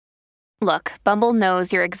Look, Bumble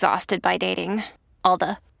knows you're exhausted by dating. All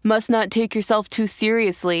the, must not take yourself too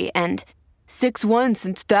seriously, and 6'1"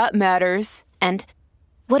 since that matters. And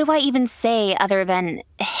what do I even say other than,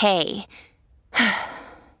 hey?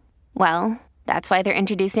 Well, that's why they're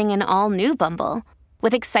introducing an all-new Bumble,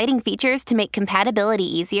 with exciting features to make compatibility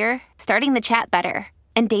easier, starting the chat better,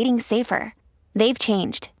 and dating safer. They've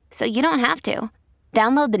changed, so you don't have to.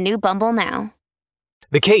 Download the new Bumble now.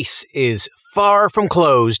 The case is far from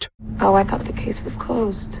closed. Oh, I thought the case was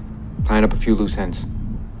closed. Tying up a few loose ends.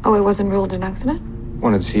 Oh, it wasn't ruled an accident?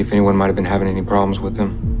 Wanted to see if anyone might have been having any problems with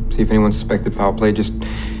him. See if anyone suspected foul play. Just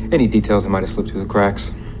any details that might have slipped through the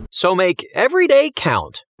cracks. So make every day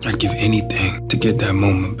count. I'd give anything to get that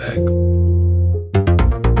moment back.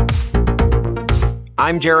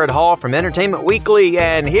 I'm Jared Hall from Entertainment Weekly,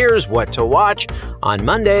 and here's what to watch on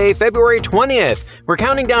Monday, February 20th. We're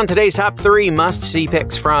counting down today's top 3 must-see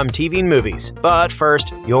picks from TV and movies. But first,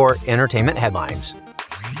 your entertainment headlines.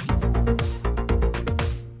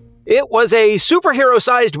 It was a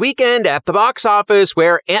superhero-sized weekend at the box office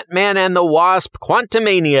where Ant-Man and the Wasp: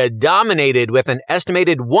 Quantumania dominated with an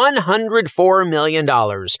estimated $104 million.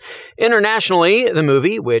 Internationally, the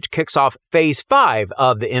movie, which kicks off Phase 5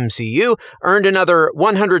 of the MCU, earned another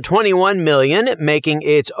 $121 million, making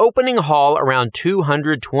its opening haul around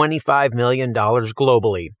 $225 million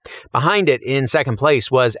globally. Behind it, in second place,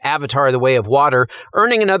 was Avatar: The Way of Water,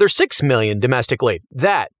 earning another $6 million domestically.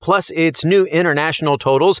 That, plus its new international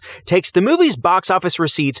totals, takes the movie's box office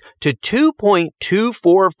receipts to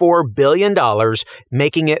 $2.244 billion,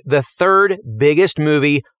 making it the third biggest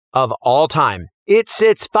movie of all time. It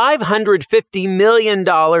sits $550 million,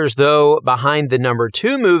 though, behind the number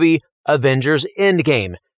 2 movie, Avengers: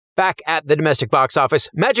 Endgame. Back at the domestic box office,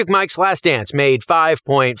 Magic Mike's Last Dance made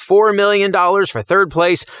 $5.4 million for third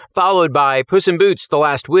place, followed by Puss in Boots: The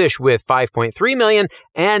Last Wish with $5.3 million,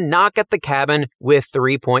 and Knock at the Cabin with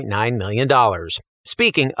 $3.9 million.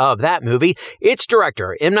 Speaking of that movie, its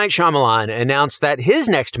director, M. Night Shyamalan, announced that his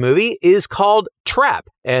next movie is called Trap,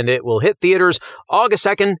 and it will hit theaters August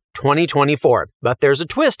 2nd, 2024. But there's a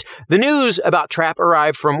twist. The news about Trap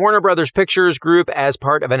arrived from Warner Brothers Pictures Group as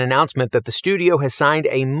part of an announcement that the studio has signed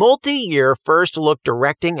a multi-year first-look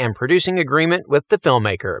directing and producing agreement with the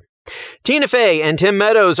filmmaker. Tina Fey and Tim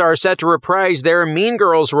Meadows are set to reprise their Mean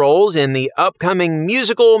Girls roles in the upcoming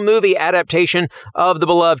musical movie adaptation of the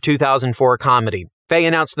beloved 2004 comedy. Fey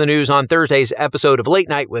announced the news on Thursday's episode of Late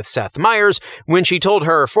Night with Seth Meyers when she told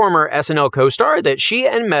her former SNL co-star that she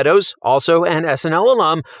and Meadows, also an SNL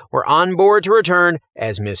alum, were on board to return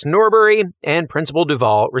as Miss Norbury and Principal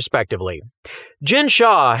Duvall, respectively. Jen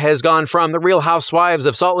Shah has gone from the Real Housewives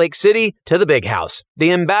of Salt Lake City to the Big House.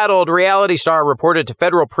 The embattled reality star reported to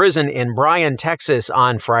federal prison in Bryan, Texas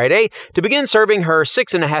on Friday to begin serving her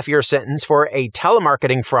 6.5-year sentence for a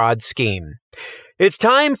telemarketing fraud scheme. It's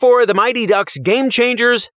time for the Mighty Ducks Game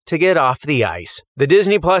Changers to get off the ice. The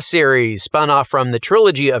Disney Plus series, spun off from the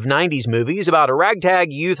trilogy of 90s movies about a ragtag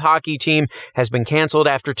youth hockey team, has been canceled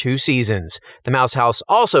after 2 seasons. The Mouse House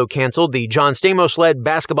also canceled the John Stamos-led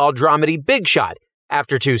basketball dramedy Big Shot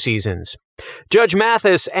after 2 seasons. Judge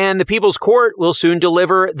Mathis and the People's Court will soon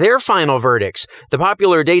deliver their final verdicts. The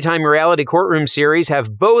popular daytime reality courtroom series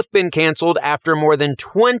have both been canceled after more than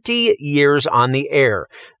 20 years on the air.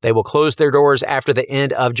 They will close their doors after the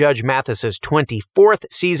end of Judge Mathis's 24th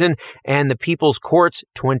season and the People's Court's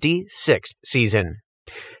 26th season.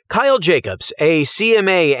 Kyle Jacobs, a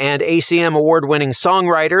CMA and ACM award-winning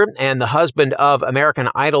songwriter and the husband of American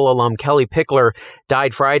Idol alum Kelly Pickler,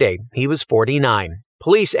 died Friday. He was 49.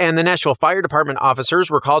 Police and the Nashville Fire Department officers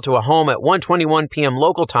were called to a home at 1:21 p.m.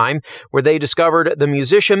 local time where they discovered the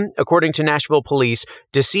musician, according to Nashville police,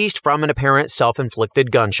 deceased from an apparent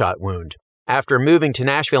self-inflicted gunshot wound. After moving to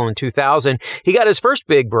Nashville in 2000, he got his first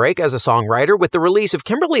big break as a songwriter with the release of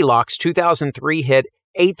Kimberly Locke's 2003 hit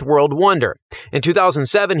Eighth World Wonder. In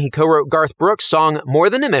 2007, he co-wrote Garth Brooks' song More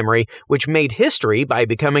Than a Memory, which made history by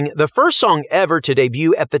becoming the first song ever to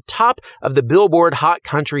debut at the top of the Billboard Hot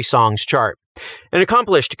Country Songs chart. An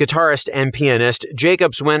accomplished guitarist and pianist,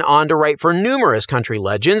 Jacobs went on to write for numerous country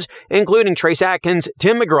legends, including Trace Atkins,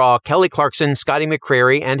 Tim McGraw, Kelly Clarkson, Scotty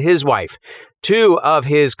McCreery, and his wife. 2 of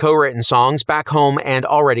his co-written songs, Back Home and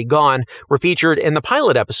Already Gone, were featured in the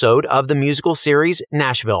pilot episode of the musical series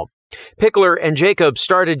Nashville. Pickler and Jacobs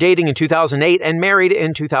started dating in 2008 and married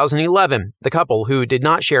in 2011. The couple, who did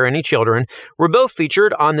not share any children, were both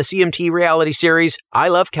featured on the CMT reality series I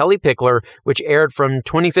Love Kelly Pickler, which aired from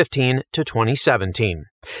 2015 to 2017.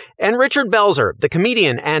 And Richard Belzer, the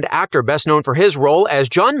comedian and actor best known for his role as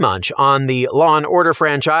John Munch on the Law & Order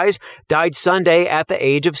franchise, died Sunday at the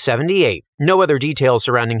age of 78. No other details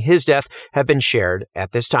surrounding his death have been shared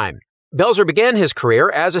at this time. Belzer began his career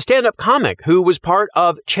as a stand-up comic who was part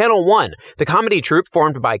of Channel One, the comedy troupe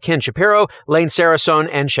formed by Ken Shapiro, Lane Saracone,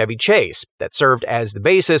 and Chevy Chase that served as the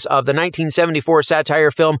basis of the 1974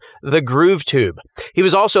 satire film The Groove Tube. He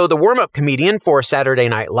was also the warm-up comedian for Saturday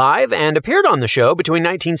Night Live and appeared on the show between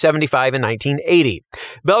 1975 and 1980.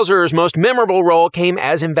 Belzer's most memorable role came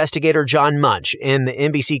as investigator John Munch in the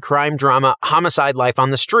NBC crime drama Homicide: Life on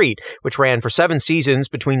the Street, which ran for 7 seasons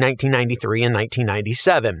between 1993 and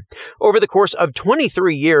 1997. Over the course of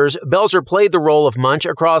 23 years, Belzer played the role of Munch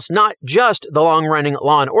across not just the long-running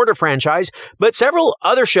Law & Order franchise, but several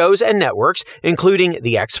other shows and networks, including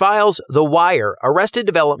The X-Files, The Wire, Arrested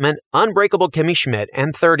Development, Unbreakable Kimmy Schmidt,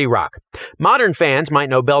 and 30 Rock. Modern fans might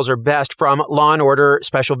know Belzer best from Law & Order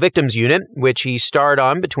Special Victims Unit, which he starred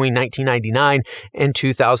on between 1999 and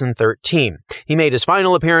 2013. He made his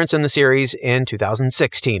final appearance in the series in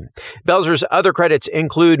 2016. Belzer's other credits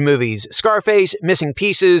include movies Scarface, Missing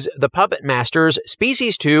Pieces, The Puppet Masters,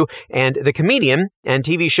 Species 2, and The Comedian, and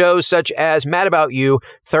TV shows such as Mad About You,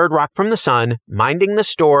 Third Rock from the Sun, Minding the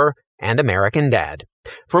Store, and American Dad.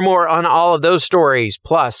 For more on all of those stories,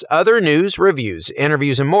 plus other news, reviews,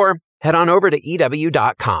 interviews, and more, head on over to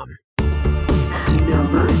EW.com.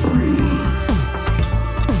 Number 3.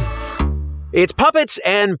 It's puppets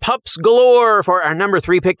and pups galore for our number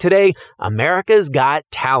 3 pick today, America's Got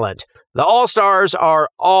Talent. The All-Stars are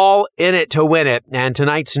all in it to win it, and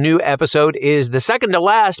tonight's new episode is the second to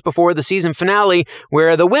last before the season finale,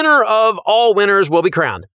 where the winner of all winners will be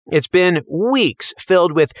crowned. It's been weeks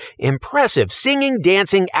filled with impressive singing,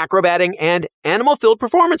 dancing, acrobating, and animal-filled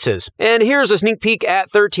performances. And here's a sneak peek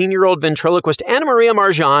at 13-year-old ventriloquist Anna Maria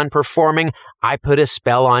Marjan performing I Put a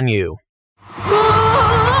Spell on You.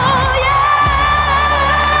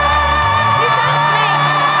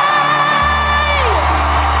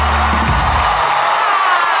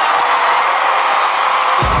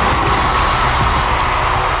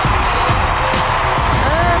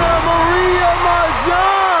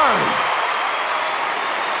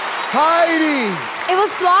 Heidi! It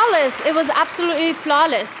was flawless. It was absolutely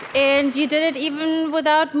flawless. And you did it even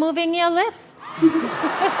without moving your lips.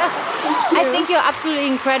 I think you're absolutely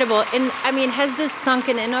incredible. And I mean, has this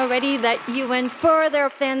sunken in already that you went further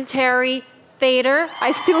than Terry Fator?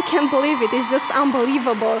 I still can't believe it. It's just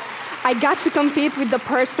unbelievable. I got to compete with the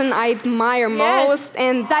person I admire most,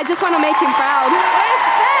 and I just want to make him proud.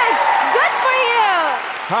 Respect! Good for you!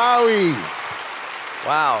 Howie!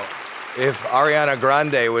 Wow. If Ariana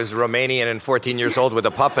Grande was Romanian and 14 years old with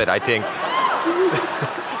a puppet, I think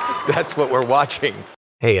that's what we're watching.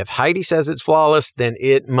 Hey, if Heidi says it's flawless, then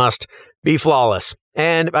it must be flawless.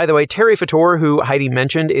 And by the way, Terry Fator, who Heidi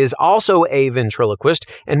mentioned, is also a ventriloquist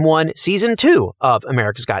and won season 2 of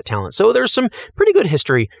America's Got Talent. So there's some pretty good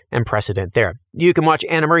history and precedent there. You can watch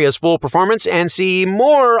Anna Maria's full performance and see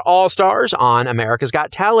more All-Stars on America's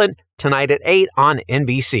Got Talent tonight at 8 on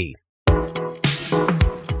NBC.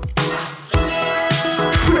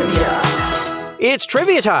 It's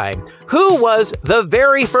trivia time. Who was the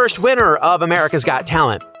very first winner of America's Got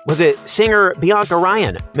Talent? Was it singer Bianca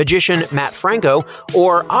Ryan, magician Matt Franco,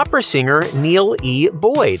 or opera singer Neil E.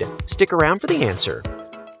 Boyd? Stick around for the answer.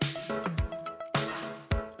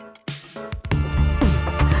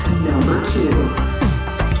 Number 2.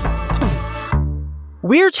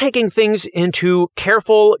 We're taking things into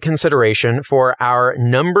careful consideration for our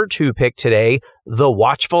number 2 pick today, The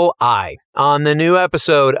Watchful Eye. On the new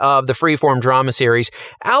episode of the Freeform drama series,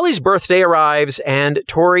 Allie's birthday arrives and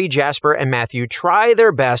Tori, Jasper, and Matthew try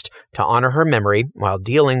their best to honor her memory while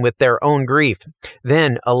dealing with their own grief.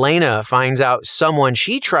 Then Elena finds out someone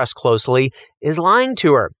she trusts closely is lying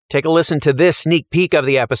to her. Take a listen to this sneak peek of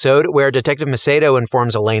the episode where Detective Macedo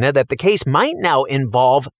informs Elena that the case might now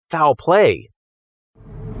involve foul play.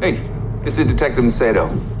 Hey, this is Detective Macedo.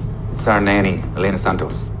 It's our nanny, Elena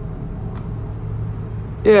Santos.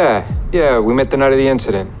 Yeah, we met the night of the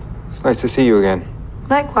incident. It's nice to see you again.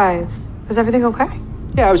 Likewise. Is everything okay?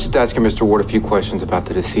 Yeah, I was just asking Mr. Ward a few questions about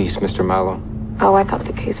the deceased, Mr. Mallow. Oh, I thought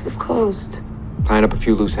the case was closed. Tying up a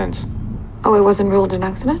few loose ends. Oh, it wasn't ruled an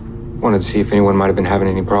accident? Wanted to see if anyone might have been having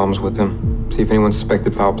any problems with him. See if anyone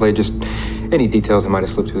suspected foul play, just any details that might have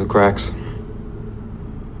slipped through the cracks.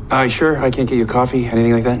 Sure, I can't get you coffee,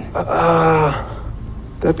 anything like that?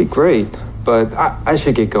 That'd be great, but I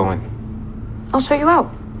should get going. I'll show you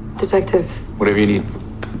out, Detective. Whatever you need.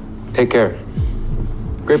 Take care.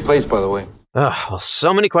 Great place, by the way. Well,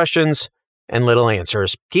 so many questions and little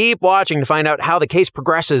answers. Keep watching to find out how the case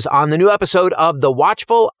progresses on the new episode of The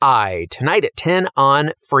Watchful Eye, tonight at 10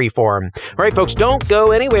 on Freeform. All right, folks, don't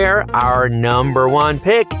go anywhere. Our number 1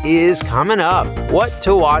 pick is coming up. What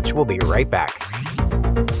to watch, we'll be right back.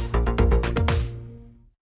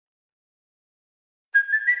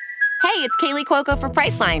 it's Kaylee Cuoco for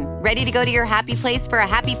Priceline. Ready to go to your happy place for a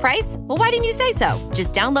happy price? Well, why didn't you say so?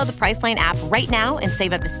 Just download the Priceline app right now and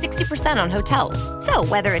save up to 60% on hotels. So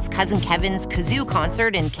whether it's Cousin Kevin's Kazoo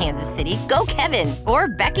Concert in Kansas City, go Kevin, or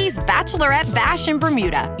Becky's Bachelorette Bash in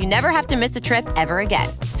Bermuda, you never have to miss a trip ever again.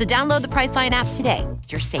 So download the Priceline app today.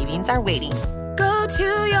 Your savings are waiting. Go to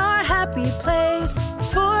your happy place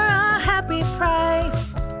for a happy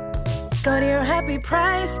price. Go to your happy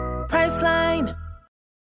price, Priceline.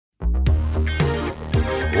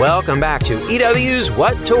 Welcome back to EW's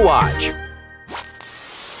What to Watch.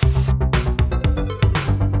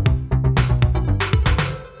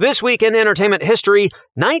 This week in entertainment history,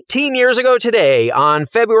 19 years ago today, on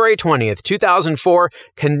February 20th, 2004,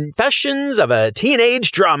 Confessions of a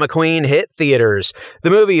Teenage Drama Queen hit theaters. The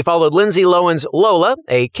movie followed Lindsay Lohan's Lola,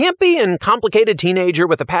 a campy and complicated teenager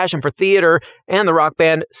with a passion for theater and the rock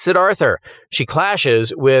band Siddhartha. She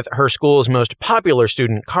clashes with her school's most popular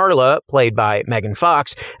student, Carla, played by Megan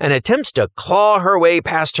Fox, and attempts to claw her way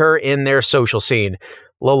past her in their social scene.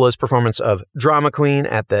 Lola's performance of Drama Queen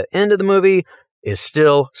at the end of the movie is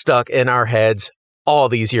still stuck in our heads all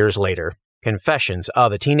these years later. Confessions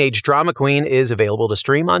of a Teenage Drama Queen is available to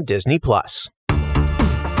stream on Disney+. Well,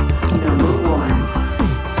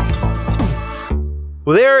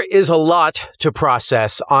 there is a lot to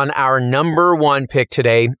process on our number one pick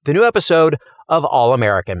today, the new episode of All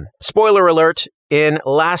American. Spoiler alert, in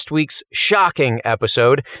last week's shocking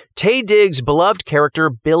episode, Taye Diggs' beloved character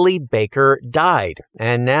Billy Baker died.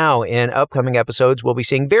 And now, in upcoming episodes, we'll be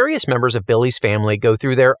seeing various members of Billy's family go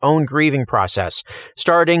through their own grieving process,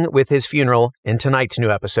 starting with his funeral in tonight's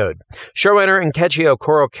new episode. Showrunner Nkechi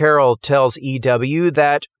Okoro-Carroll tells EW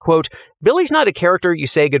that, quote, Billy's not a character you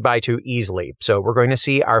say goodbye to easily, so we're going to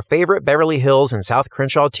see our favorite Beverly Hills and South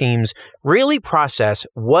Crenshaw teams really process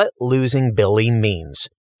what losing Billy means.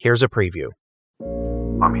 Here's a preview.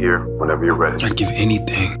 I'm here whenever you're ready. I'd give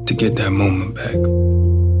anything to get that moment back.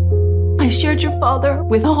 I shared your father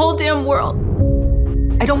with the whole damn world.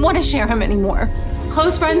 I don't want to share him anymore.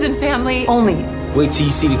 Close friends and family only. Wait till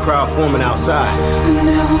you see the crowd forming outside.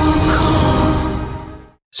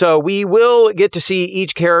 So we will get to see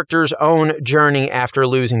each character's own journey after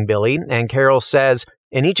losing Billy, and Carroll says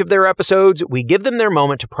in each of their episodes, we give them their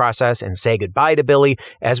moment to process and say goodbye to Billy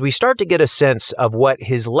as we start to get a sense of what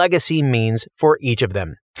his legacy means for each of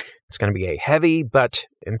them. It's going to be a heavy but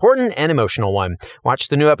important and emotional one. Watch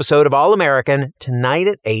the new episode of All American tonight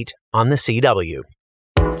at 8 on the CW.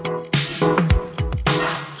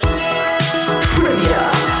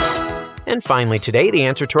 And finally today, the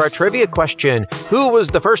answer to our trivia question. Who was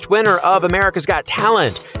the first winner of America's Got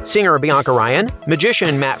Talent? Singer Bianca Ryan,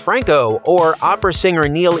 magician Matt Franco, or opera singer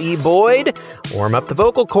Neil E. Boyd? Warm up the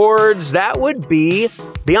vocal cords. That would be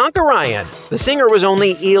Bianca Ryan. The singer was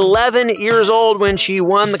only 11 years old when she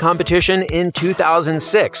won the competition in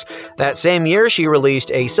 2006. That same year, she released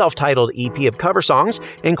a self-titled EP of cover songs,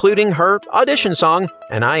 including her audition song,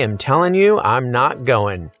 And I Am Telling You I'm Not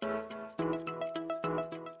Going.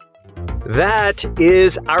 That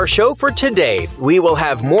is our show for today. We will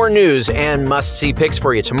have more news and must-see picks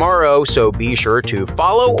for you tomorrow, so be sure to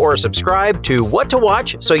follow or subscribe to What to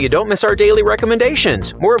Watch so you don't miss our daily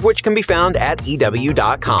recommendations, more of which can be found at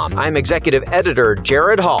EW.com. I'm Executive Editor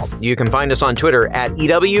Jared Hall. You can find us on Twitter at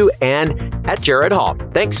EW and at Jared Hall.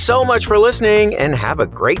 Thanks so much for listening and have a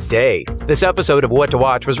great day. This episode of What to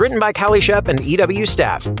Watch was written by Callie Shep and EW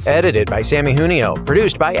staff, edited by Sammy Junio,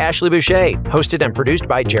 produced by Ashley Boucher, hosted and produced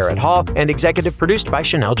by Jared Hall, and executive produced by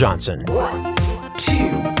Chanel Johnson. What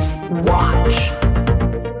to Watch.